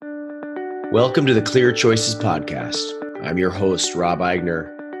Welcome to the Clear Choices Podcast. I'm your host, Rob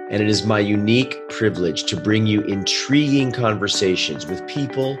Eigner, and it is my unique privilege to bring you intriguing conversations with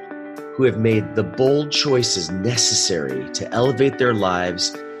people who have made the bold choices necessary to elevate their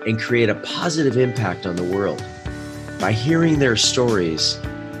lives and create a positive impact on the world. By hearing their stories,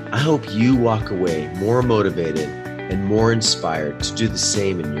 I hope you walk away more motivated and more inspired to do the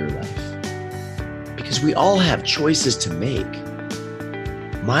same in your life. Because we all have choices to make.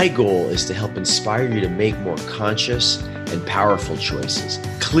 My goal is to help inspire you to make more conscious and powerful choices,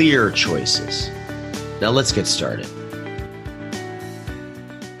 clear choices. Now let's get started.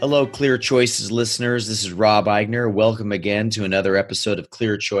 Hello, Clear Choices listeners. This is Rob Eigner. Welcome again to another episode of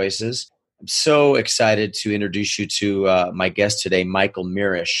Clear Choices. I'm so excited to introduce you to my guest today, Michael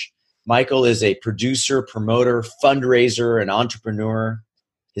Mirisch. Michael is a producer, promoter, fundraiser, and entrepreneur.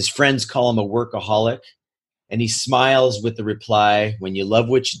 His friends call him a workaholic. And he smiles with the reply, when you love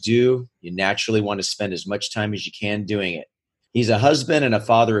what you do, you naturally want to spend as much time as you can doing it. He's a husband and a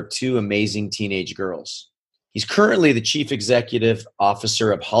father of two amazing teenage girls. He's currently the chief executive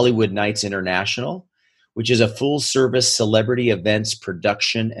officer of Hollywood Nights International, which is a full-service celebrity events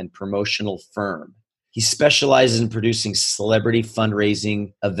production and promotional firm. He specializes in producing celebrity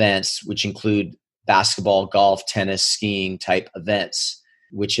fundraising events, which include basketball, golf, tennis, skiing type events,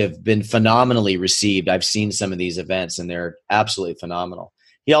 which have been phenomenally received. I've seen some of these events and they're absolutely phenomenal.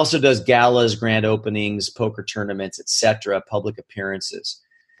 He also does galas, grand openings, poker tournaments, etc., public appearances.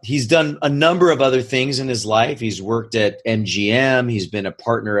 He's done a number of other things in his life. He's worked at MGM. He's been a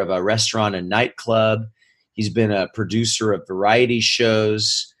partner of a restaurant and nightclub. He's been a producer of variety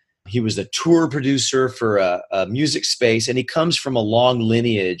shows. He was a tour producer for a music space, and he comes from a long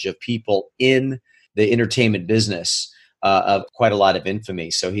lineage of people in the entertainment business. Of quite a lot of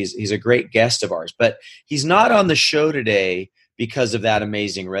infamy. So he's a great guest of ours. But he's not on the show today because of that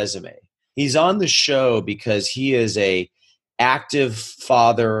amazing resume. He's on the show because he is an active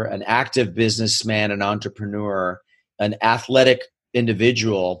father, an active businessman, an entrepreneur, an athletic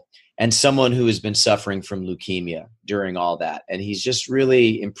individual, and someone who has been suffering from leukemia during all that. And he's just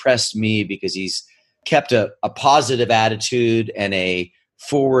really impressed me because he's kept a positive attitude and a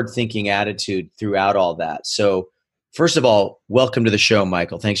forward-thinking attitude throughout all that. So first of all, welcome to the show,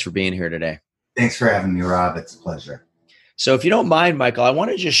 Michael. Thanks for being here today. Thanks for having me, Rob. It's a pleasure. So if you don't mind, Michael, I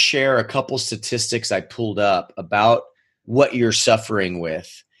want to just share a couple statistics I pulled up about what you're suffering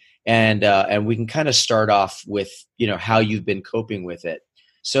with. And we can kind of start off with, how you've been coping with it.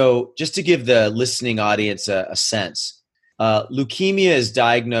 So just to give the listening audience a sense, leukemia is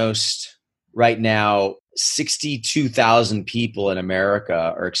diagnosed right now. 62,000 people in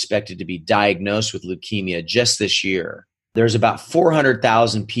America are expected to be diagnosed with leukemia just this year. There's about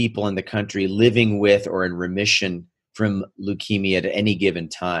 400,000 people in the country living with or in remission from leukemia at any given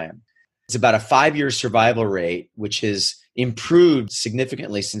time. It's about a 5-year survival rate, which has improved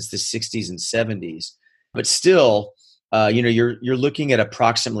significantly since the 60s and 70s. But still, you're looking at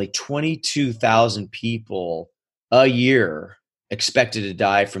approximately 22,000 people a year expected to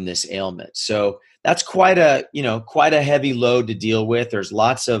die from this ailment. So that's quite a heavy load to deal with. There's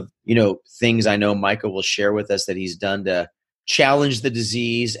lots of, things I know Michael will share with us that he's done to challenge the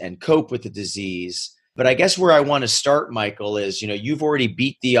disease and cope with the disease. But I guess where I want to start, Michael, is, you've already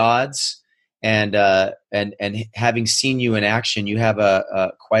beat the odds, and having seen you in action, you have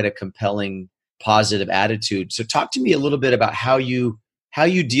a quite a compelling, positive attitude. So talk to me a little bit about how you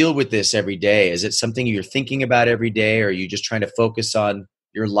deal with this every day. Is it something you're thinking about every day, or are you just trying to focus on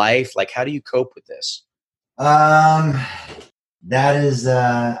your life? Like, how do you cope with this? That is,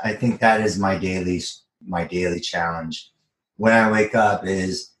 I think that is my daily challenge. When I wake up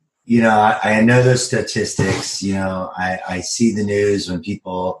is, I know those statistics, I see the news when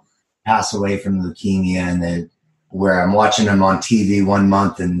people pass away from leukemia, and then where I'm watching them on TV 1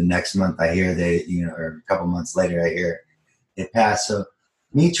 month and the next month I hear or a couple months later I hear it passed. So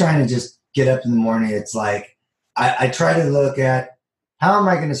me trying to just get up in the morning, it's like, I try to look at, how am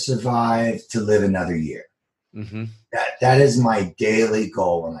I going to survive to live another year? Mm-hmm. That is my daily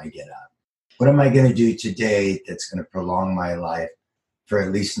goal when I get up. What am I going to do today that's going to prolong my life for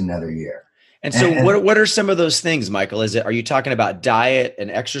at least another year? And so what are some of those things, Michael? Are you talking about diet and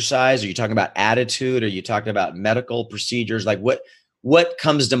exercise? Are you talking about attitude? Are you talking about medical procedures? Like what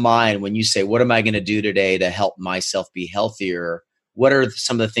comes to mind when you say, what am I going to do today to help myself be healthier? What are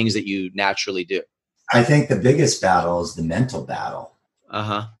some of the things that you naturally do? I think the biggest battle is the mental battle.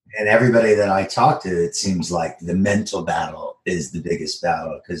 Uh-huh. And everybody that I talk to, it seems like the mental battle is the biggest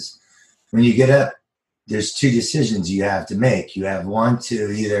battle, because when you get up, there's two decisions you have to make. You have one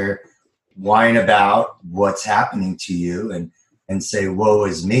to either whine about what's happening to you and say, woe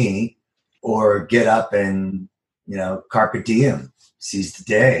is me, or get up and, carpe diem, seize the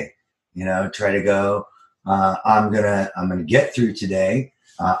day, try to go, I'm going to get through today.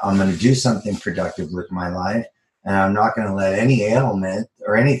 I'm going to do something productive with my life, and I'm not going to let any ailment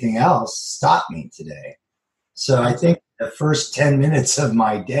or anything else stop me today. So I think the first 10 minutes of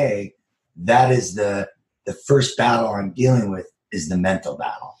my day, that is the first battle I'm dealing with, is the mental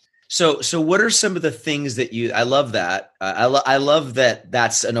battle. So what are some of the things that I love that. I love that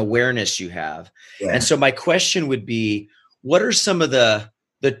that's an awareness you have. Yeah. And so my question would be, what are some of the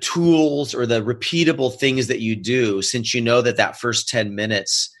tools or the repeatable things that you do, since you know that first 10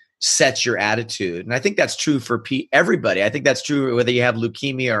 minutes sets your attitude? And I think that's true for everybody. I think that's true whether you have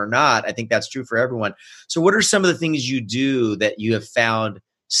leukemia or not. I think that's true for everyone. So what are some of the things you do that you have found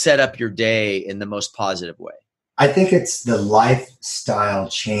set up your day in the most positive way? I think it's the lifestyle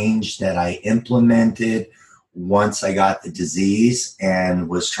change that I implemented once I got the disease and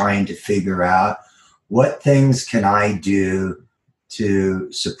was trying to figure out what things can I do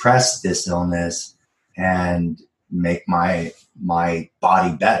to suppress this illness and make my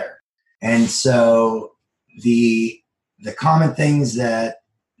body better. And so the common things that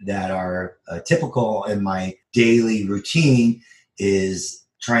are typical in my daily routine is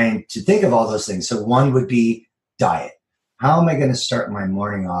trying to think of all those things. So one would be diet. How am I going to start my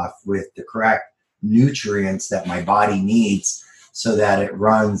morning off with the correct nutrients that my body needs so that it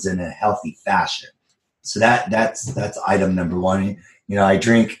runs in a healthy fashion? So that's item number one. I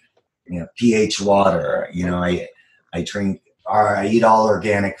drink, pH water. I drink, or I eat all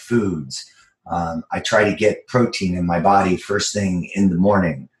organic foods. I try to get protein in my body first thing in the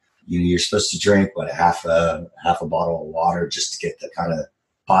morning. You're supposed to drink half a bottle of water just to get the kind of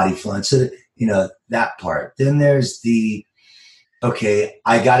body flowing. So that part. Then there's I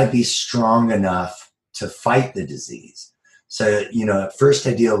got to be strong enough to fight the disease. So at first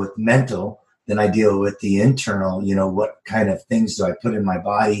I deal with mental, then I deal with the internal. What kind of things do I put in my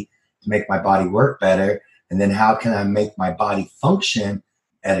body to make my body work better? And then how can I make my body function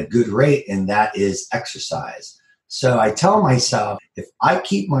at a good rate? And that is exercise. So I tell myself, if I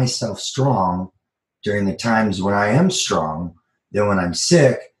keep myself strong during the times when I am strong, then when I'm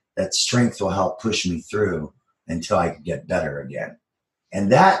sick, that strength will help push me through until I can get better again. And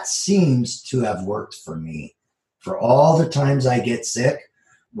that seems to have worked for me. For all the times I get sick,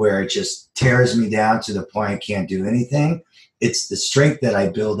 where it just tears me down to the point I can't do anything, it's the strength that I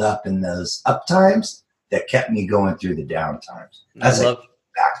build up in those up times that kept me going through the down times. As a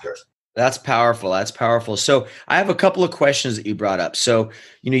factor. That's powerful. That's powerful. So I have a couple of questions that you brought up. So,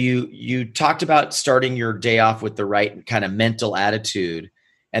 you talked about starting your day off with the right kind of mental attitude.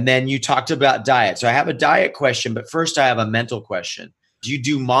 And then you talked about diet. So I have a diet question, but first I have a mental question. Do you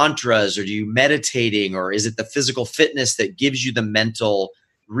do mantras, or do you meditating, or is it the physical fitness that gives you the mental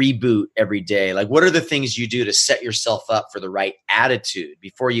reboot every day? Like, what are the things you do to set yourself up for the right attitude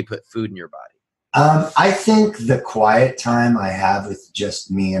before you put food in your body? I think the quiet time I have with just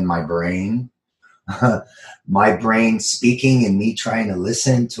me and my brain, my brain speaking and me trying to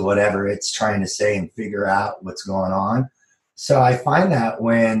listen to whatever it's trying to say and figure out what's going on. So I find that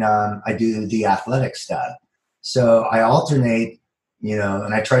when I do the athletic stuff. So I alternate,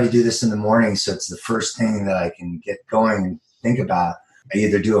 and I try to do this in the morning. So it's the first thing that I can get going and think about. I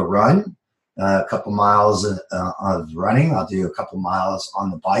either do a run, a couple miles of running. I'll do a couple miles on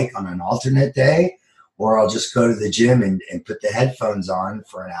the bike on an alternate day, or I'll just go to the gym and put the headphones on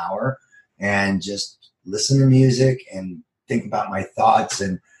for an hour and just listen to music and think about my thoughts,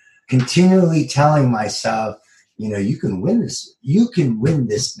 and continually telling myself, you can win this. You can win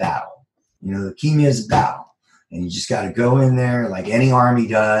this battle. Leukemia is a battle, and you just got to go in there like any army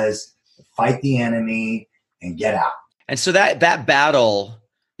does, fight the enemy, and get out. And so that battle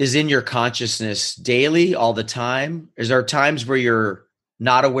is in your consciousness daily, all the time. Is there times where you're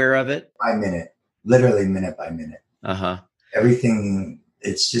not aware of it? By minute, literally minute by minute. Everything.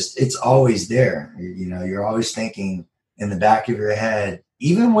 It's always there. You're always thinking in the back of your head,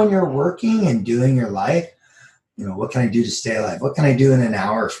 even when you're working and doing your life. What can I do to stay alive? What can I do in an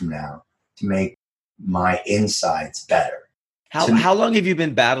hour from now to make my insides better? How long have you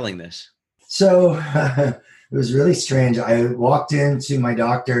been battling this? So it was really strange. I walked into my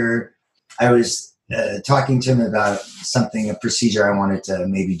doctor. I was talking to him about a procedure I wanted to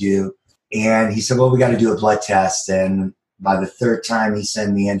maybe do. And he said, well, we got to do a blood test. And by the third time he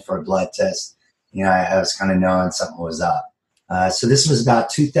sent me in for a blood test, I was kind of knowing something was up. So this was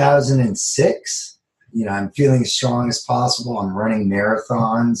about 2006. I'm feeling as strong as possible. I'm running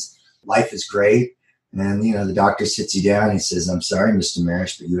marathons. Life is great. And, the doctor sits you down and he says, I'm sorry, Mr.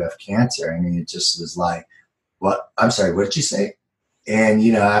 Mirisch, but you have cancer. I mean, it just was like, what? I'm sorry, what did you say? And,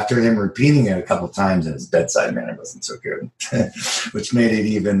 after him repeating it a couple times in his bedside manner wasn't so good, which made it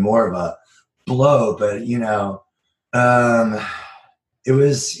even more of a blow. But, it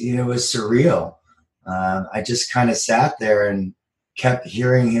was surreal. I just kind of sat there and kept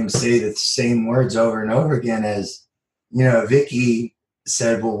hearing him say the same words over and over again as, Vicky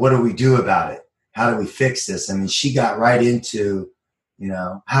said, well, what do we do about it? How do we fix this? I mean, she got right into,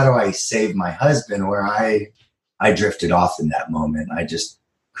 how do I save my husband, where I drifted off in that moment. I just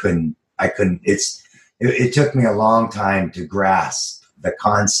couldn't, it took me a long time to grasp the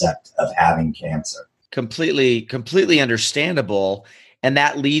concept of having cancer. Completely understandable. And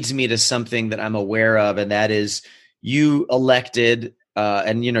that leads me to something that I'm aware of. And that is you elected,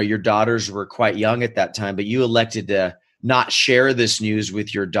 and your daughters were quite young at that time, but you elected to not share this news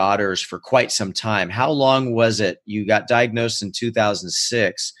with your daughters for quite some time. How long was it? You got diagnosed in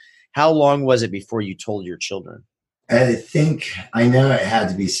 2006. How long was it before you told your children? I know it had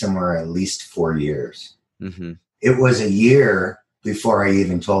to be somewhere at least 4 years. Mm-hmm. It was a year before I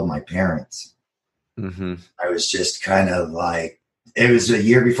even told my parents. Mm-hmm. I was just kind of like, it was a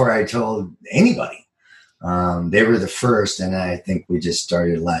year before I told anybody. They were the first, and I think we just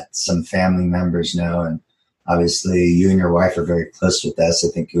started to let some family members know. And obviously, you and your wife are very close with us. I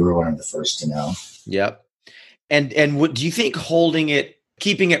think you were one of the first to know. Yep. And what do you think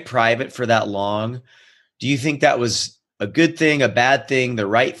keeping it private for that long? Do you think that was a good thing, a bad thing, the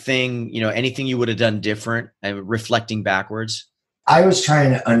right thing? Anything you would have done different, and reflecting backwards? I was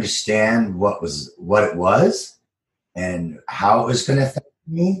trying to understand what it was and how it was going to affect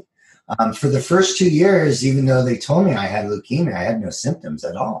me. For the first 2 years, even though they told me I had leukemia, I had no symptoms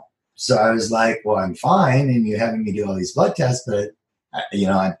at all. So I was like, well, I'm fine. And you're having me do all these blood tests, but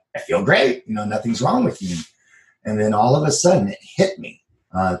I feel great. Nothing's wrong with me. And then all of a sudden it hit me.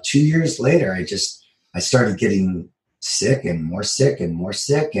 2 years later, I started getting sick and more sick and more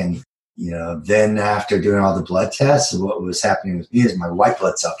sick. And, then after doing all the blood tests, what was happening with me is my white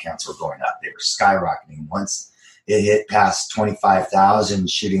blood cell counts were going up. They were skyrocketing. Once it hit past 25,000,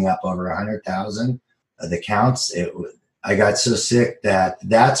 shooting up over 100,000, the counts, I got so sick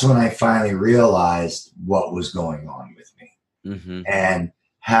that's when I finally realized what was going on with me. Mm-hmm. And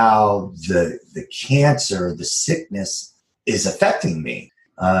how the cancer, the sickness is affecting me.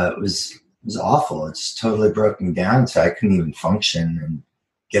 It was awful. It just totally broke me down, so I couldn't even function and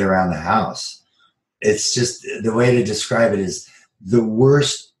get around the house. It's just, the way to describe it is the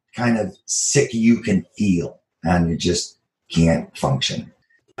worst kind of sick you can feel, and you just can't function.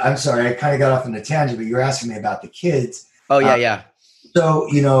 I'm sorry, I kind of got off on a tangent, but you were asking me about the kids. Oh, yeah. So,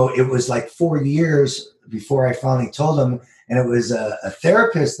 it was like 4 years before I finally told them. And it was a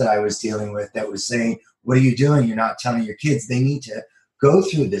therapist that I was dealing with that was saying, what are you doing? You're not telling your kids. They need to go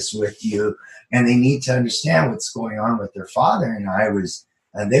through this with you, and they need to understand what's going on with their father.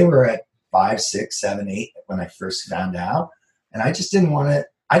 And they were at 5, 6, 7, 8 when I first found out. And I just didn't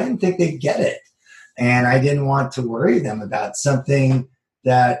I didn't think they'd get it. And I didn't want to worry them about something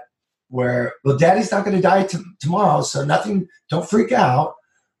where daddy's not going to die tomorrow. So don't freak out.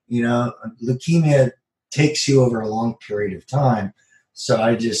 Leukemia takes you over a long period of time. So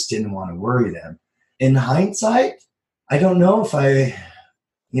I just didn't want to worry them. In hindsight, I don't know if I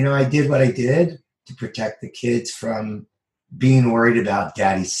did what I did to protect the kids from being worried about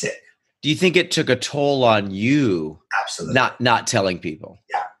daddy sick. Do you think it took a toll on you? Absolutely. Not telling people.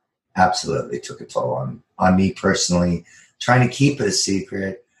 Yeah, absolutely. It took a toll on me personally, trying to keep it a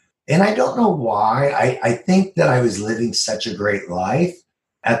secret. And I don't know why. I think that I was living such a great life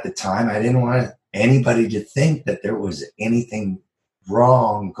at the time. I didn't want anybody to think that there was anything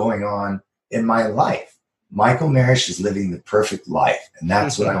wrong going on in my life. Michael Mirisch is living the perfect life. And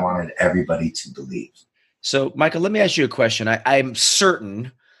that's what I wanted everybody to believe. So, Michael, let me ask you a question. I'm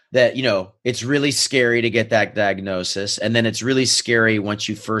certain that, it's really scary to get that diagnosis. And then it's really scary once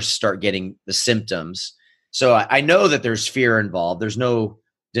you first start getting the symptoms. So I know that there's fear involved. There's no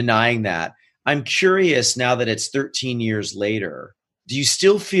denying that. I'm curious, now that it's 13 years later, do you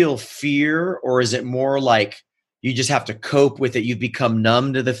still feel fear, or is it more like you just have to cope with it? You've become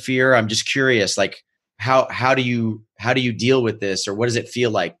numb to the fear. I'm just curious, like how do you deal with this, or what does it feel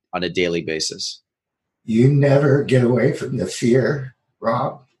like on a daily basis? You never get away from the fear,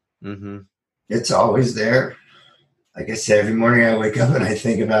 Rob. Mm-hmm. It's always there. Like I said, every morning I wake up and I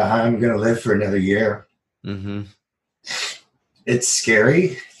think about how I'm going to live for another year. Mm-hmm. It's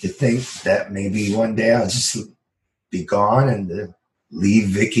scary to think that maybe one day I'll just be gone and leave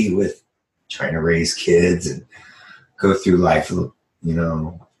Vicky with trying to raise kids and go through life,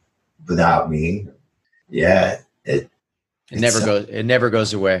 without me. Yeah. It never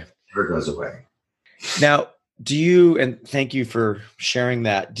goes away. Now, Do you, and thank you for sharing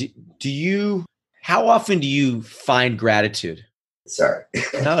that. How often do you find gratitude? Sorry.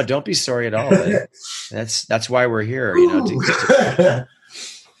 No, don't be sorry at all. That's why we're here,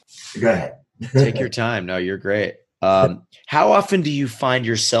 Go ahead. take your time. No, you're great. How often do you find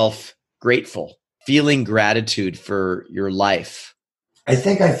yourself grateful, feeling gratitude for your life? I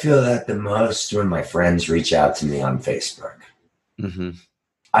think I feel that the most when my friends reach out to me on Facebook. Mm-hmm.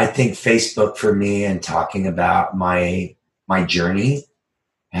 I think Facebook for me and talking about my journey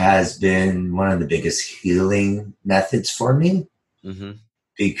has been one of the biggest healing methods for me, Mm-hmm.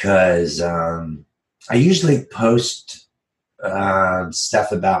 because I usually post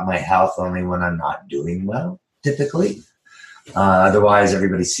stuff about my health only when I'm not doing well, typically. Otherwise,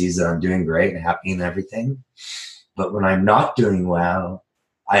 everybody sees that I'm doing great and happy and everything. But when I'm not doing well,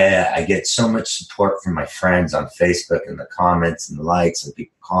 I get so much support from my friends on Facebook and the comments and the likes and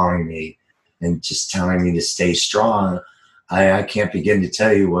people calling me and just telling me to stay strong. I can't begin to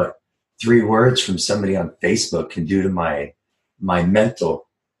tell you what 3 words from somebody on Facebook can do to my mental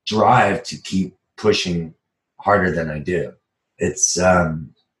drive to keep pushing harder than I do. It's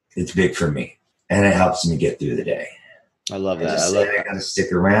big for me, and it helps me get through the day. I love that. I got to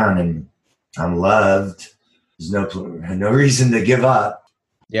stick around, and I'm loved. There's no reason to give up.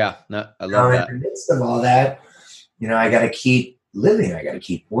 Yeah, no, I love that. In the midst of all that, I got to keep living. I got to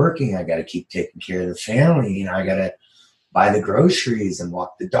keep working. I got to keep taking care of the family. I got to buy the groceries and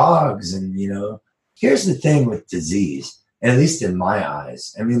walk the dogs. And, here's the thing with disease, at least in my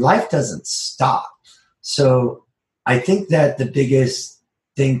eyes. I mean, life doesn't stop. So I think that the biggest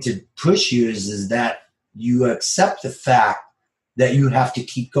thing to push you is that you accept the fact that you have to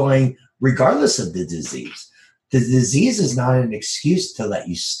keep going regardless of the disease. The disease is not an excuse to let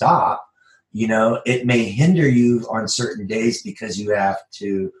you stop. It may hinder you on certain days because you have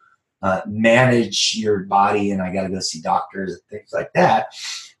to manage your body, and I got to go see doctors and things like that.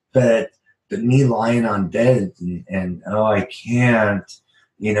 But me lying on bed and I can't,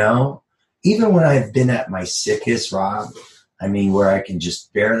 even when I've been at my sickest, Rob, I mean, where I can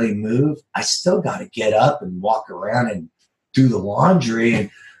just barely move, I still got to get up and walk around and do the laundry. And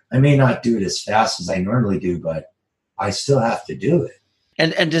I may not do it as fast as I normally do, but I still have to do it.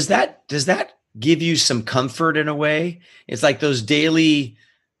 And does that give you some comfort in a way? It's like the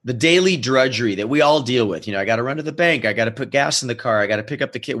daily drudgery that we all deal with. I got to run to the bank. I got to put gas in the car. I got to pick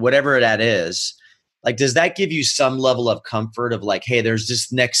up the kid, whatever that is. Like, does that give you some level of comfort of like, hey, there's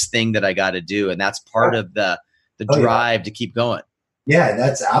this next thing that I got to do, and that's part of the drive to keep going? Yeah,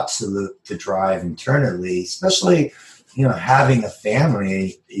 that's absolute the drive internally, especially having a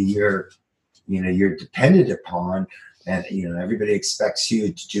family you're dependent upon, and everybody expects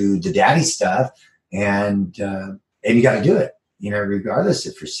you to do the daddy stuff, and you got to do it, regardless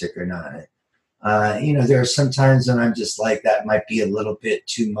if you're sick or not. There are some times when I'm just like, that might be a little bit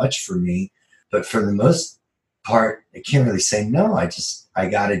too much for me, but for the most part, I can't really say no. I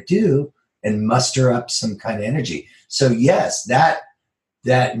got to do and muster up some kind of energy. So yes,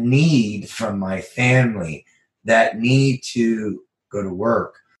 that need from my family, that need to go to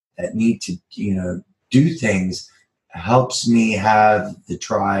work, that need to, do things helps me have the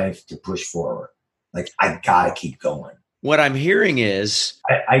drive to push forward. Like, I gotta keep going. What I'm hearing is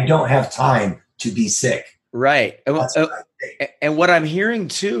I don't have time to be sick. Right. And what I'm hearing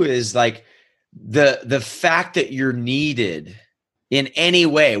too is like the fact that you're needed in any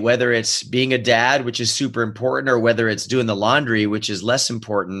way, whether it's being a dad, which is super important, or whether it's doing the laundry, which is less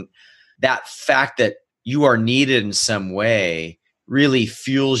important, that fact that you are needed in some way really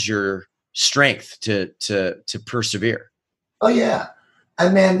fuels your strength to persevere. Oh yeah.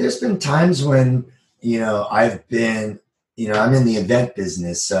 And man, there's been times when, I've been, I'm in the event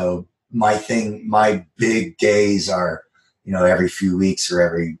business. So my big days are, every few weeks or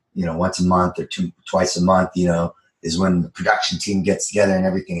every, once a month or twice a month, is when the production team gets together and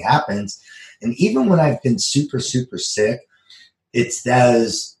everything happens. And even when I've been super, super sick, it's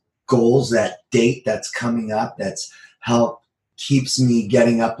those goals, that date that's coming up, that's keeps me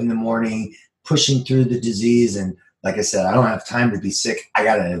getting up in the morning, pushing through the disease. And like I said, I don't have time to be sick. I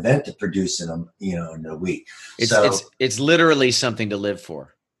got an event to produce in a week. It's literally something to live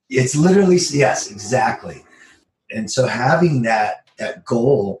for. It's literally, yes, exactly. And so having that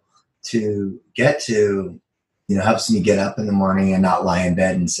goal to get to, helps me get up in the morning and not lie in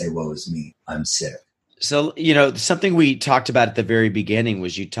bed and say, woe is me, I'm sick. So, something we talked about at the very beginning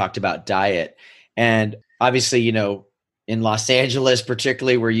was you talked about diet. And obviously, in Los Angeles,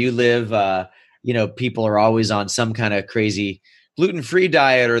 particularly where you live, people are always on some kind of crazy gluten-free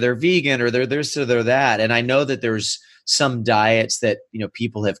diet, or they're vegan, or they're this or they're that. And I know that there's some diets that,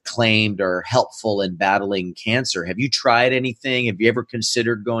 people have claimed are helpful in battling cancer. Have you tried anything? Have you ever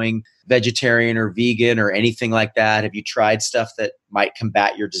considered going vegetarian or vegan or anything like that? Have you tried stuff that might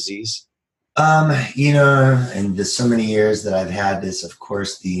combat your disease? And the so many years that I've had this, of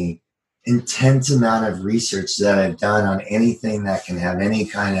course, the intense amount of research that I've done on anything that can have any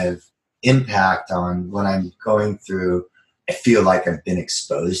kind of impact on what I'm going through, I feel like I've been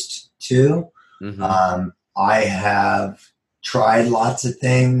exposed to. Mm-hmm. I have tried lots of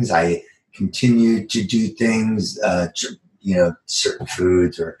things. I continue to do things, certain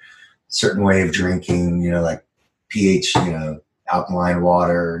foods or certain way of drinking, like pH, alkaline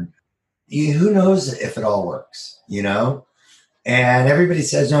water. Who knows if it all works, And everybody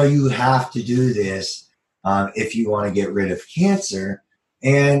says, no, you have to do this if you want to get rid of cancer.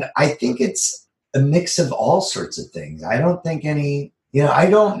 And I think it's a mix of all sorts of things. I don't think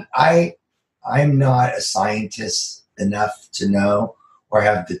I'm not a scientist enough to know, or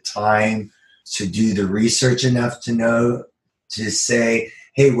have the time to do the research enough to know, to say,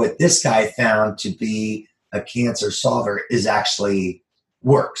 hey, what this guy found to be a cancer solver is actually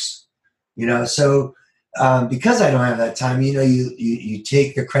works, So because I don't have that time, you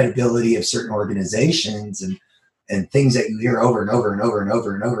take the credibility of certain organizations and things that you hear over and over and over and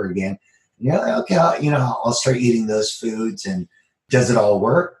over and over again. And you're like, okay, I'll start eating those foods. And does it all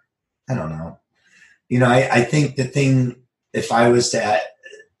work? I don't know. I think the thing, if I was to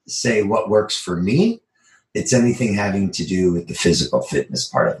say what works for me, it's anything having to do with the physical fitness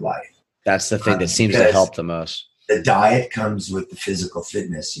part of life. That's the thing that seems to help the most. The diet comes with the physical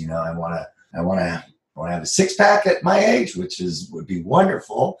fitness. I want to have a six pack at my age, which would be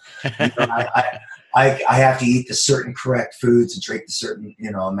wonderful. I have to eat the certain correct foods and drink the certain,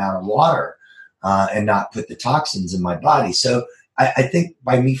 amount of water, and not put the toxins in my body. So I think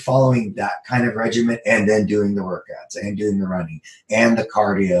by me following that kind of regimen and then doing the workouts and doing the running and the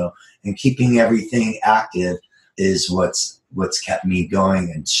cardio and keeping everything active is what's kept me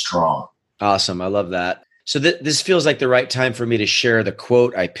going and strong. Awesome. I love that. So this feels like the right time for me to share the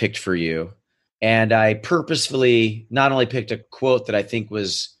quote I picked for you. And I purposefully not only picked a quote that I think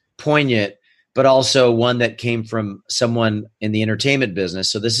was poignant, but also one that came from someone in the entertainment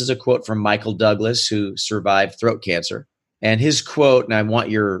business. So this is a quote from Michael Douglas, who survived throat cancer. And his quote, and I want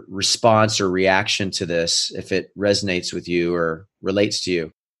your response or reaction to this, if it resonates with you or relates to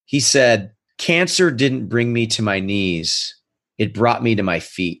you. He said, "Cancer didn't bring me to my knees. It brought me to my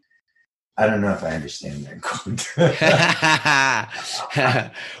feet." I don't know if I understand that quote.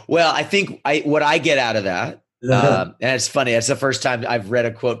 Well, I think what I get out of that, and it's funny, it's the first time I've read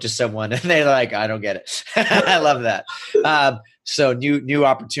a quote to someone and they're like, I don't get it. I love that. So new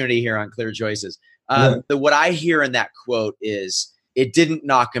opportunity here on Clear Choices. What I hear in that quote is, it didn't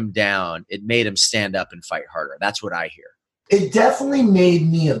knock him down. It made him stand up and fight harder. That's what I hear. It definitely made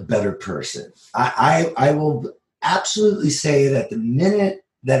me a better person. I will absolutely say that the minute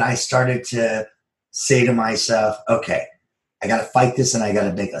that I started to say to myself, okay, I got to fight this and I got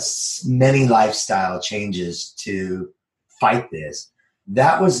to make many lifestyle changes to fight this.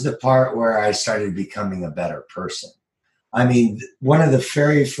 That was the part where I started becoming a better person. I mean, one of the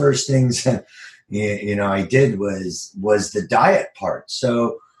very first things I did was the diet part.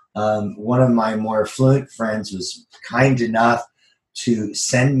 So one of my more affluent friends was kind enough to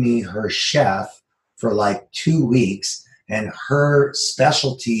send me her chef for like 2 weeks. And her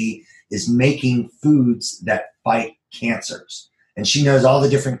specialty is making foods that fight cancers. And she knows all the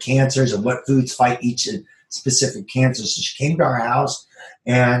different cancers and what foods fight each specific cancer. So she came to our house,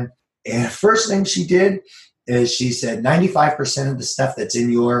 and the first thing she did is she said, 95% of the stuff that's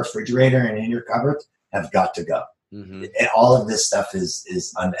in your refrigerator and in your cupboard have got to go. Mm-hmm. And all of this stuff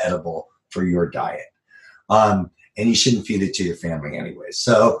is unedible for your diet. And you shouldn't feed it to your family anyway.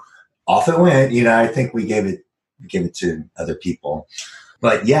 So off it went. I think we gave it to other people.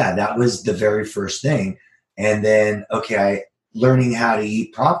 But yeah, that was the very first thing. And then, learning how to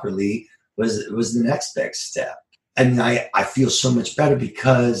eat properly was the next big step. And I feel so much better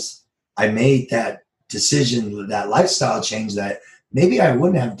because I made that decision, that lifestyle change that maybe I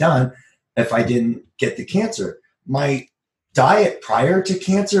wouldn't have done if I didn't get the cancer. My diet prior to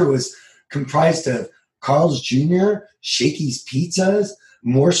cancer was comprised of Carl's Jr., Shakey's Pizzas,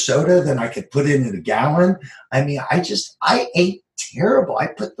 more soda than I could put in a gallon. I mean, I ate terrible. I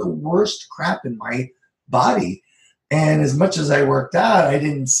put the worst crap in my body. And as much as I worked out, I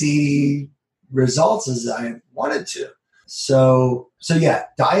didn't see results as I wanted to. So yeah,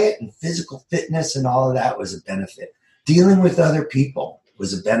 diet and physical fitness and all of that was a benefit. Dealing with other people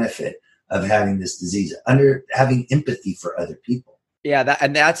was a benefit. of having this disease, having empathy for other people. Yeah,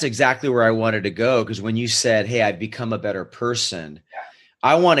 that's exactly where I wanted to go, because when you said, "Hey, I've become a better person,"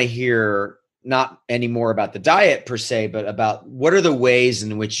 I want to hear not anymore about the diet per se, but about what are the ways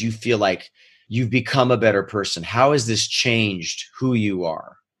in which you feel like you've become a better person? How has this changed who you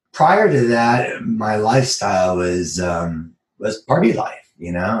are? Prior to that, my lifestyle was party life,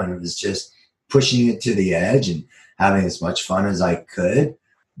 and it was just pushing it to the edge and having as much fun as I could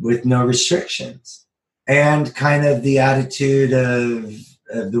with no restrictions. And kind of the attitude of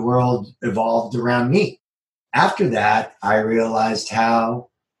the world evolved around me. After that, I realized how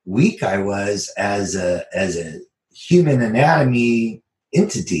weak I was as a human anatomy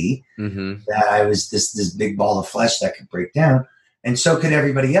entity, that I was this big ball of flesh that could break down, and so could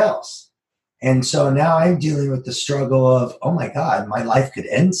everybody else. And so now I'm dealing with the struggle of, oh my God, my life could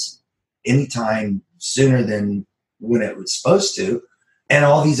end anytime sooner than when it was supposed to. And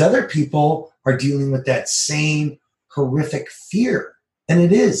all these other people are dealing with that same horrific fear. And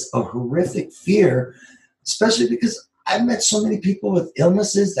it is a horrific fear, especially because I've met so many people with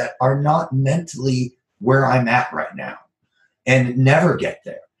illnesses that are not mentally where I'm at right now and never get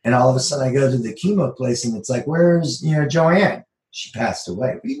there. And all of a sudden I go to the chemo place and it's like, where's, Joanne? She passed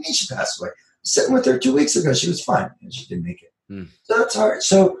away. What do you mean she passed away? I was sitting with her 2 weeks ago. She was fine and she didn't make it. So it's hard.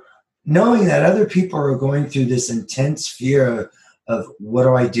 So knowing that other people are going through this intense fear of what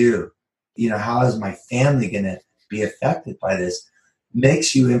do I do? How is my family going to be affected by this?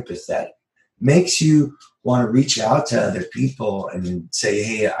 Makes you empathetic, makes you want to reach out to other people and say,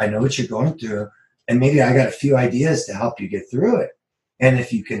 hey, I know what you're going through, and maybe I got a few ideas to help you get through it. And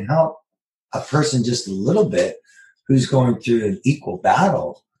if you can help a person just a little bit who's going through an equal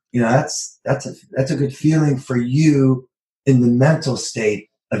battle, that's a good feeling for you in the mental state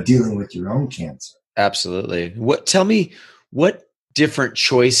of dealing with your own cancer. Absolutely. Tell me, what different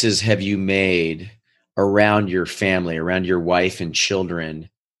choices have you made around your family, around your wife and children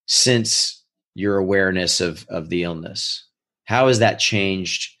since your awareness of the illness? How has that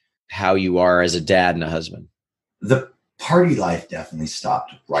changed how you are as a dad and a husband? The party life definitely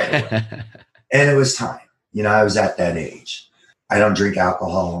stopped right away. And it was time. I was at that age. I don't drink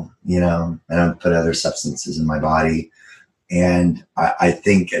alcohol, I don't put other substances in my body. And I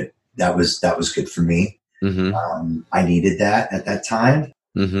think that was good for me. I needed that at that time.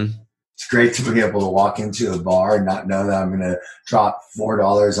 It's great to be able to walk into a bar and not know that I'm going to drop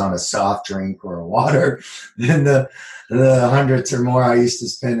 $4 on a soft drink or a water than the hundreds or more I used to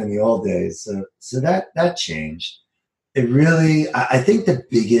spend in the old days. So that changed. It really, I think the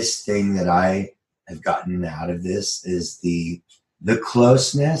biggest thing that I have gotten out of this is the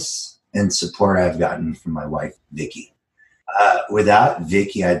closeness and support I've gotten from my wife, Vicky. Without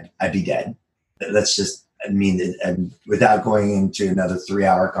Vicky, I'd be dead. And without going into another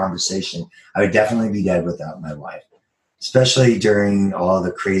 3-hour conversation, I would definitely be dead without my wife, especially during all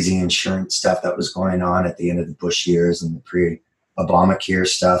the crazy insurance stuff that was going on at the end of the Bush years and the pre-Obamacare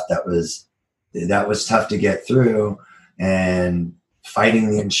stuff. That was tough to get through, and fighting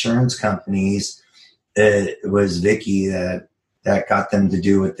the insurance companies. It was Vicky that got them to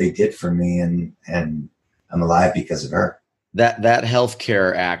do what they did for me, and I'm alive because of her. That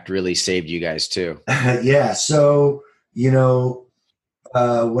Healthcare Act really saved you guys too. Yeah. So,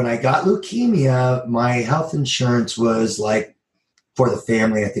 when I got leukemia, my health insurance was like, for the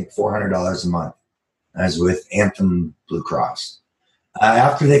family, I think $400 a month. I was with Anthem Blue Cross.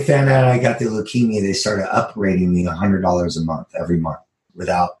 After they found out I got the leukemia, they started uprating me $100 a month every month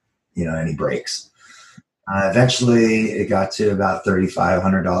without, any breaks. Eventually it got to about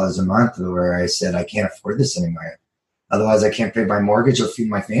 $3,500 a month, where I said, I can't afford this anymore. Otherwise I can't pay my mortgage or feed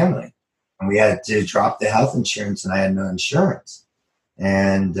my family. And we had to drop the health insurance, and I had no insurance.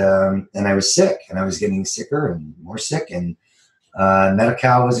 And I was sick, and I was getting sicker and more sick, and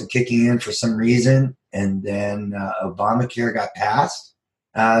Medi-Cal wasn't kicking in for some reason. And then Obamacare got passed,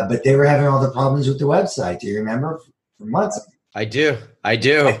 but they were having all the problems with the website. Do you remember? For months. I do. I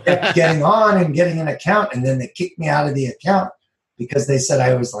kept getting on and getting an account, and then they kicked me out of the account because they said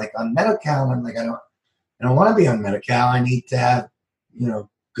I was like on Medi-Cal. And I'm like, I don't want to be on Medi-Cal. I need to have,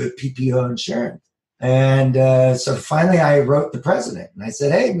 good PPO insurance. And so finally I wrote the president, and I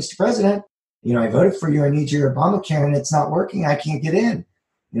said, hey, Mr. President, I voted for you. I need your Obamacare, and it's not working. I can't get in.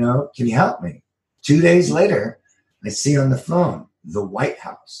 Can you help me? 2 days later, I see on the phone, the White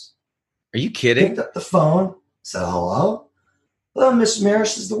House. Are you kidding? Picked up the phone, said, hello, Mr.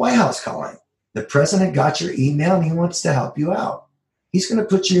 Mirish, is the White House calling. The president got your email, and he wants to help you out. He's going to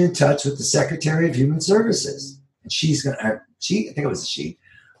put you in touch with the Secretary of Human Services. And I think it was a she.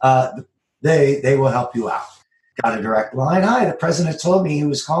 They will help you out. Got a direct line. Hi, the president told me he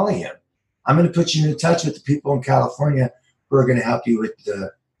was calling you. I'm going to put you in touch with the people in California who are going to help you with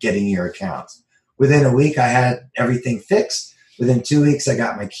getting your accounts. Within a week, I had everything fixed. Within 2 weeks, I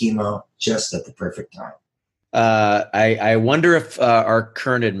got my chemo just at the perfect time. I wonder if our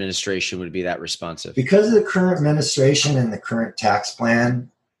current administration would be that responsive. Because of the current administration and the current tax plan,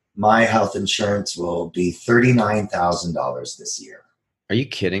 my health insurance will be $39,000 this year. Are you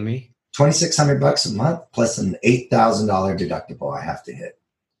kidding me? $2,600 a month plus an $8,000 deductible I have to hit.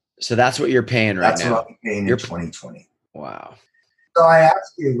 So that's what you're paying right now. That's what I'm paying in 2020. Wow. So I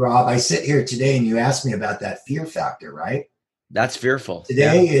asked you, Rob, I sit here today and you asked me about that fear factor, right? That's fearful.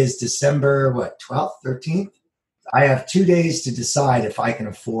 Today is December, 12th, 13th? I have 2 days to decide if I can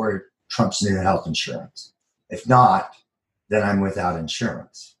afford Trump's new health insurance. If not, then I'm without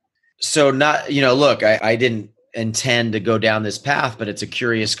insurance. So look, I didn't intend to go down this path, but it's a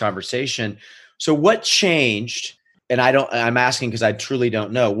curious conversation. So what changed? And I'm asking because I truly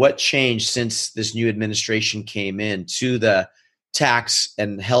don't know what changed since this new administration came in to the tax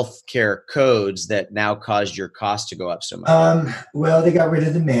and healthcare codes that now caused your cost to go up so much? Well, they got rid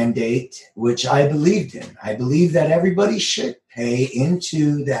of the mandate, which I believed in. I believe that everybody should pay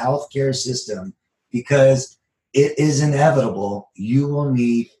into the healthcare system because it is inevitable. You will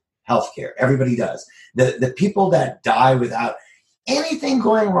need healthcare. Everybody does. The people that die without anything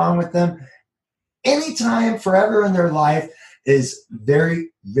going wrong with them, anytime, forever in their life is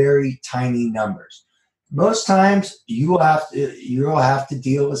very, very tiny numbers. Most times you will have to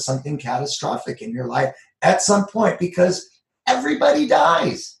deal with something catastrophic in your life at some point because everybody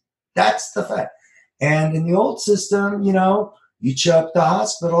dies. That's the fact. And in the old system, you show up at the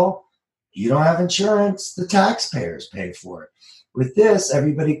hospital, you don't have insurance, the taxpayers pay for it. With this,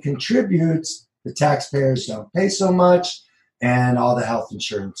 everybody contributes, the taxpayers don't pay so much, and all the health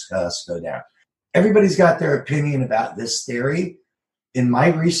insurance costs go down. Everybody's got their opinion about this theory. In my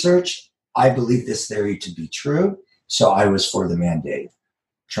research, I believe this theory to be true, so I was for the mandate.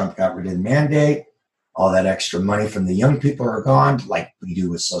 Trump got rid of the mandate. All that extra money from the young people are gone, like we do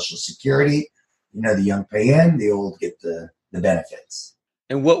with Social Security. The young pay in, the old get the benefits.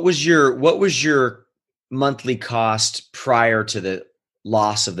 And what was your monthly cost prior to the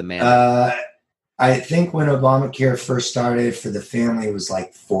loss of the mandate? I think when Obamacare first started for the family, it was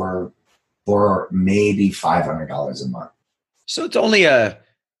like for maybe $500 a month. So it's only a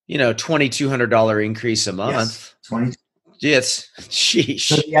 $2,200 increase a month. Yes, 20. Yes, sheesh.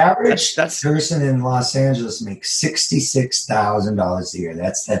 So the average person in Los Angeles makes $66,000 a year.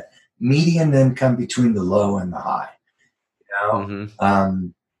 That's the median income between the low and the high.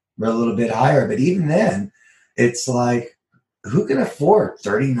 We're a little bit higher, but even then, it's like, who can afford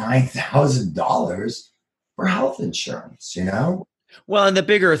 $39,000 for health insurance? Well, and the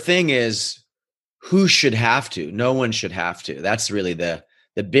bigger thing is, who should have to? No one should have to. That's really the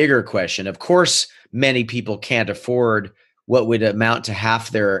bigger question. Of course, many people can't afford what would amount to half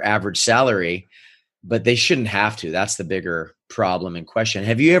their average salary, but they shouldn't have to. That's the bigger problem in question.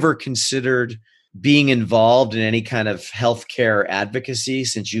 Have you ever considered being involved in any kind of healthcare advocacy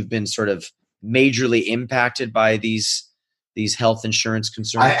since you've been sort of majorly impacted by these health insurance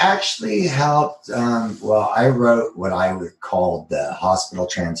concerns? I actually helped. I wrote what I would call the Hospital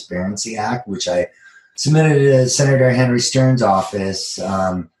Transparency Act, which I submitted to Senator Henry Stern's office,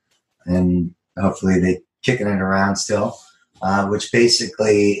 and hopefully they're kicking it around still, which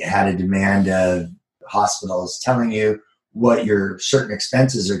basically had a demand of hospitals telling you what your certain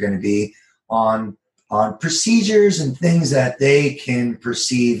expenses are going to be on procedures and things that they can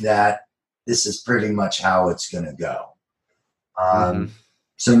perceive that this is pretty much how it's going to go.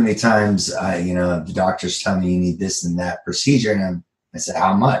 So many times, the doctors tell me you need this and that procedure. And I said,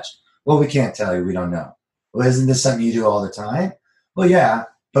 how much? Well, we can't tell you. We don't know. Well, isn't this something you do all the time? Well, yeah,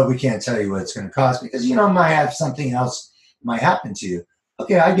 but we can't tell you what it's going to cost because, might have something else might happen to you.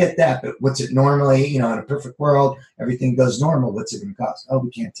 Okay, I get that. But what's it normally, in a perfect world, everything goes normal. What's it going to cost? Oh,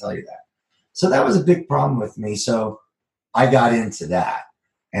 we can't tell you that. So that was a big problem with me. So I got into that.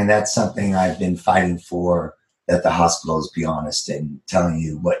 And that's something I've been fighting for, that the hospitals be honest and telling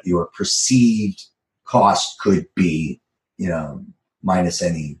you what your perceived cost could be, minus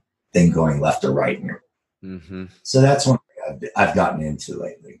anything going left or right. So that's one thing I've gotten into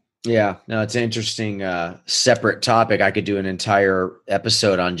lately. Yeah, no, it's an interesting separate topic. I could do an entire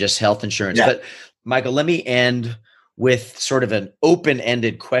episode on just health insurance. Yeah. But Michael, let me end with sort of an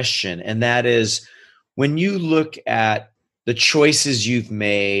open-ended question. And that is, when you look at the choices you've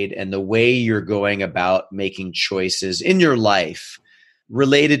made and the way you're going about making choices in your life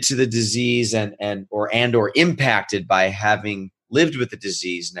related to the disease or impacted by having lived with the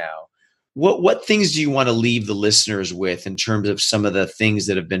disease now, What things do you want to leave the listeners with in terms of some of the things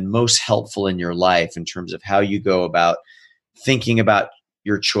that have been most helpful in your life in terms of how you go about thinking about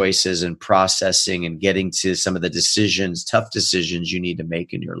your choices and processing and getting to some of the decisions, tough decisions you need to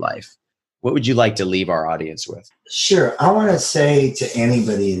make in your life? What would you like to leave our audience with? Sure. I want to say to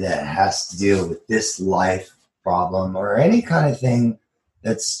anybody that has to deal with this life problem or any kind of thing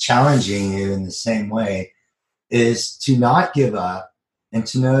that's challenging you in the same way is to not give up and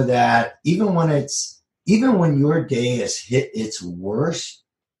to know that even when your day has hit its worst,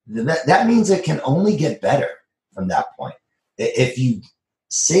 that means it can only get better from that point. If you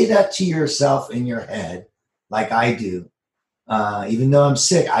say that to yourself in your head, like I do, even though I'm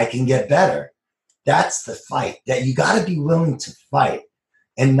sick, I can get better. That's the fight that you got to be willing to fight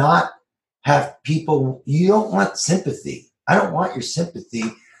and not have people. You don't want sympathy. I don't want your sympathy.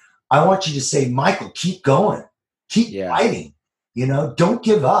 I want you to say, Michael, keep going, keep fighting, don't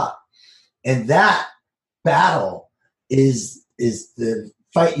give up. And that battle is the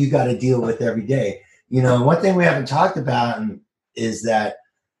fight you got to deal with every day. One thing we haven't talked about is that,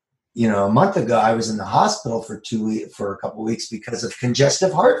 a month ago, I was in the hospital for a couple of weeks because of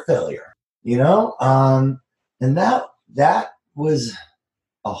congestive heart failure, and that was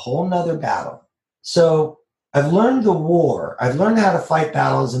a whole nother battle. So I've learned the war. I've learned how to fight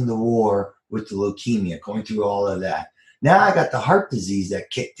battles in the war with the leukemia, going through all of that. Now I got the heart disease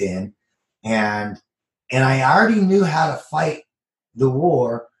that kicked in, and I already knew how to fight the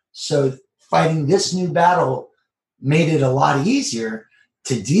war. So fighting this new battle made it a lot easier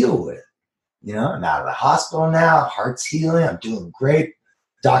to deal with. I'm out of the hospital now, heart's healing, I'm doing great.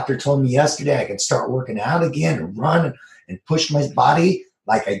 Doctor told me yesterday I could start working out again and run and push my body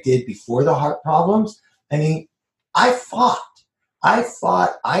like I did before the heart problems. I mean, I fought,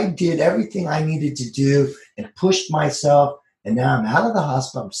 I did everything I needed to do and pushed myself. And now I'm out of the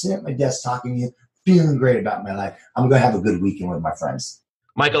hospital. I'm sitting at my desk talking to you, feeling great about my life. I'm going to have a good weekend with my friends.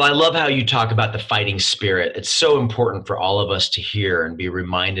 Michael, I love how you talk about the fighting spirit. It's so important for all of us to hear and be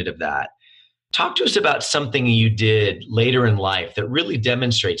reminded of that. Talk to us about something you did later in life that really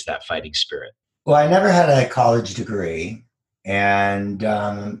demonstrates that fighting spirit. Well, I never had a college degree, and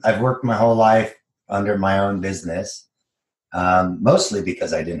I've worked my whole life under my own business, mostly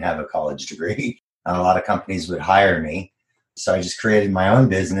because I didn't have a college degree. A lot of companies would hire me. So I just created my own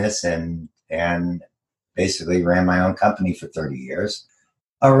business and basically ran my own company for 30 years.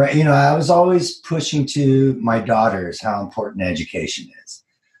 All right, I was always pushing to my daughters how important education is.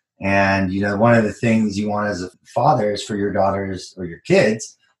 And, one of the things you want as a father is for your daughters or your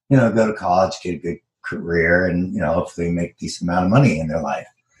kids, go to college, get a good career, and, hopefully make a decent amount of money in their life.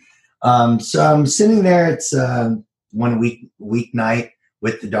 So I'm sitting there. It's one weeknight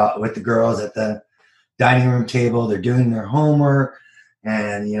with the girls at the dining room table. They're doing their homework,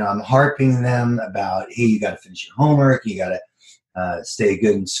 and I'm harping them about, hey, you got to finish your homework. You got to stay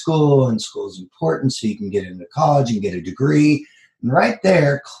good in school, and school's important so you can get into college and get a degree. And right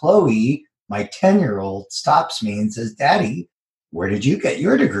there, Chloe, my 10-year-old, stops me and says, Daddy, where did you get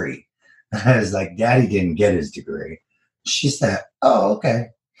your degree? I was like, Daddy didn't get his degree. She said, oh, okay.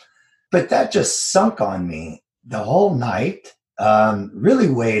 But that just sunk on me the whole night, really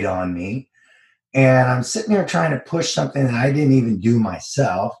weighed on me. And I'm sitting there trying to push something that I didn't even do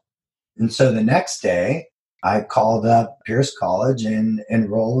myself. And so the next day, I called up Pierce College and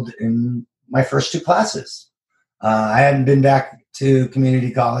enrolled in my first 2 classes. I hadn't been back to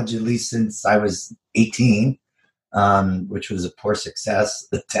community college at least since I was 18, which was a poor success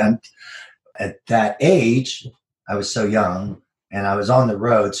attempt. At that age, I was so young, and I was on the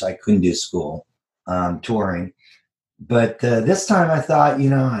road, so I couldn't do school, touring. But this time I thought,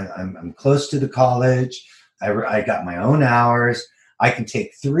 I'm close to the college. I got my own hours. I can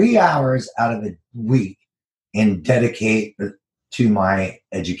take 3 hours out of the week and dedicate to my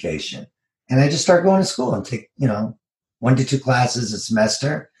education. And I just started going to school and take, 1 to 2 classes a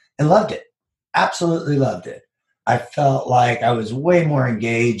semester, and loved it. Absolutely loved it. I felt like I was way more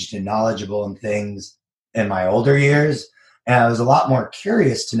engaged and knowledgeable in things in my older years. And I was a lot more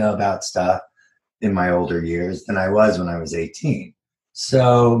curious to know about stuff in my older years than I was when I was 18.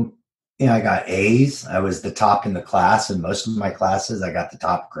 So, I got A's. I was the top in the class. In most of my classes, I got the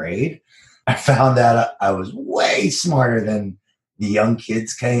top grade. I found that I was way smarter than the young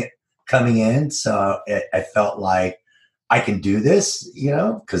kids coming in. So I felt like I can do this,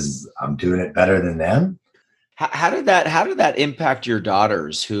 because I'm doing it better than them. How did that impact your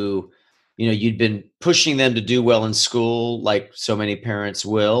daughters who, you'd been pushing them to do well in school, like so many parents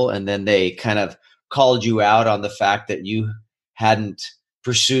will, and then they kind of called you out on the fact that you hadn't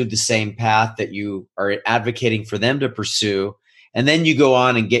pursued the same path that you are advocating for them to pursue. And then you go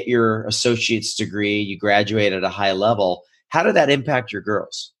on and get your associate's degree. You graduate at a high level. How did that impact your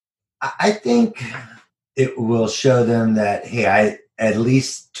girls? I think it will show them that, hey, I at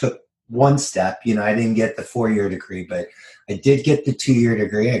least took one step. I didn't get the 4-year degree, but I did get the 2-year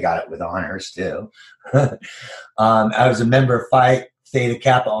degree. I got it with honors too. I was a member of Phi Theta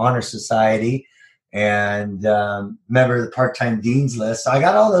Kappa Honor Society and member of the part-time dean's list. So I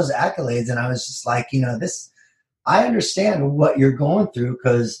got all those accolades, and I was just like, I understand what you're going through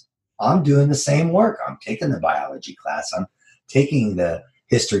because I'm doing the same work. I'm taking the biology class. I'm taking the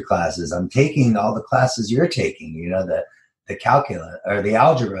history classes. I'm taking all the classes you're taking, the calculus or the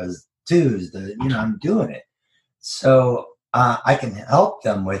algebras, twos, I'm doing it. So I can help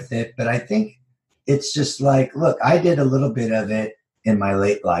them with it. But I think it's just like, look, I did a little bit of it in my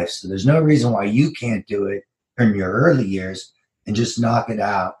late life. So there's no reason why you can't do it in your early years and just knock it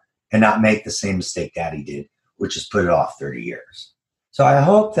out and not make the same mistake Daddy did, which is put it off 30 years. So I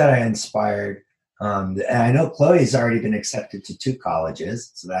hope that I inspired. And I know Chloe's already been accepted to 2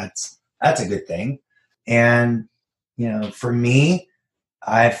 colleges. So that's a good thing. And, for me,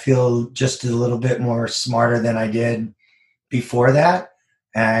 I feel just a little bit more smarter than I did before that.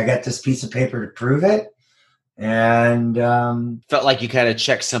 And I got this piece of paper to prove it. And felt like you kind of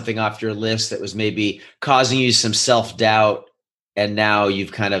checked something off your list that was maybe causing you some self-doubt. And now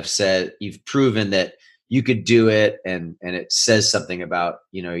you've kind of said, you've proven that you could do it. And it says something about,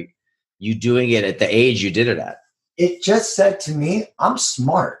 you doing it at the age you did it at. It just said to me, I'm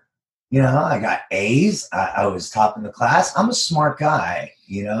smart. I got A's. I was top in the class. I'm a smart guy,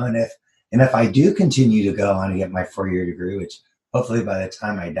 and if I do continue to go on and get my 4-year degree, which hopefully by the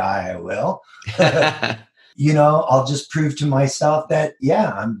time I die, I will, I'll just prove to myself that,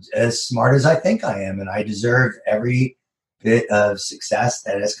 yeah, I'm as smart as I think I am. And I deserve every bit of success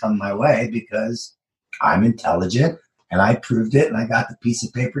that has come my way because I'm intelligent and I proved it and I got the piece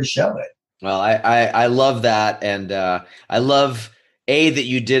of paper to show it. Well, I love that. And I love that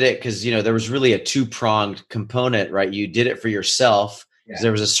you did it because, there was really a 2-pronged component, right? You did it for yourself because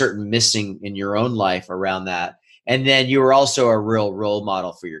there was a certain missing in your own life around that. And then you were also a real role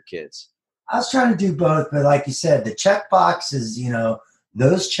model for your kids. I was trying to do both, but like you said, the check boxes,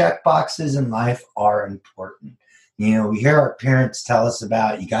 those check boxes in life are important. We hear our parents tell us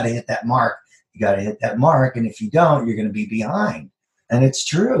about, you got to hit that mark. You got to hit that mark. And if you don't, you're going to be behind. And it's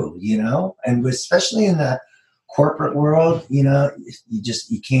true, and especially in the corporate world, you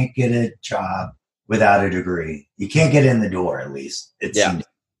can't get a job without a degree. You can't get in the door, at least it seems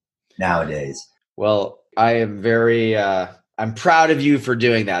nowadays. Well, I am very, I'm proud of you for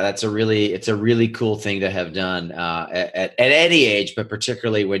doing that. It's a really cool thing to have done at any age, but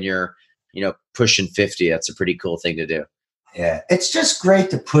particularly when you're, pushing 50, that's a pretty cool thing to do. Yeah. It's just great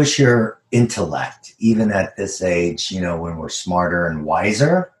to push your intellect, even at this age, when we're smarter and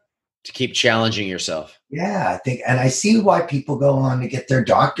wiser. To keep challenging yourself. Yeah, I think, and I see why people go on to get their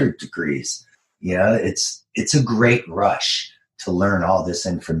doctorate degrees. It's a great rush to learn all this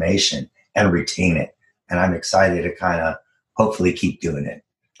information and retain it. And I'm excited to kind of hopefully keep doing it.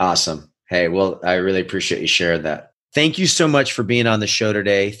 Awesome. Hey, well, I really appreciate you sharing that. Thank you so much for being on the show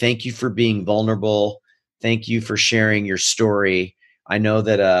today. Thank you for being vulnerable. Thank you for sharing your story. I know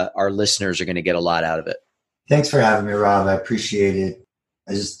that our listeners are going to get a lot out of it. Thanks for having me, Rob. I appreciate it.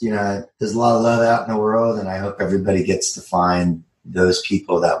 I just, there's a lot of love out in the world, and I hope everybody gets to find those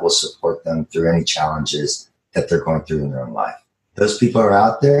people that will support them through any challenges that they're going through in their own life. Those people are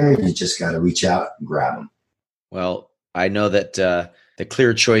out there. You just got to reach out and grab them. Well, I know that the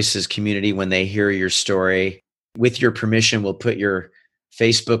Clear Choices community, when they hear your story, with your permission, we'll put your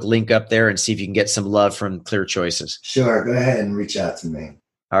Facebook link up there and see if you can get some love from Clear Choices. Sure. Go ahead and reach out to me.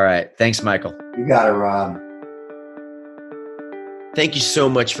 All right. Thanks, Michael. You got it, Rob. Thank you so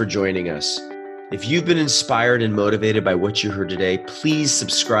much for joining us. If you've been inspired and motivated by what you heard today, please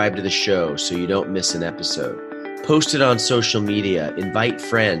subscribe to the show so you don't miss an episode. Post it on social media, invite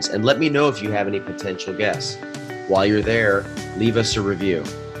friends, and let me know if you have any potential guests. While you're there, leave us a review.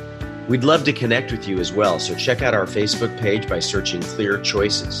 We'd love to connect with you as well, so check out our Facebook page by searching Clear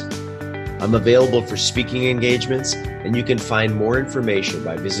Choices. I'm available for speaking engagements, and you can find more information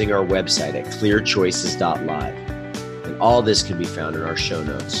by visiting our website at clearchoices.live. And all this can be found in our show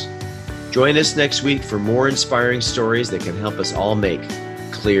notes. Join us next week for more inspiring stories that can help us all make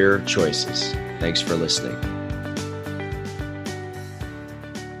clear choices. Thanks for listening.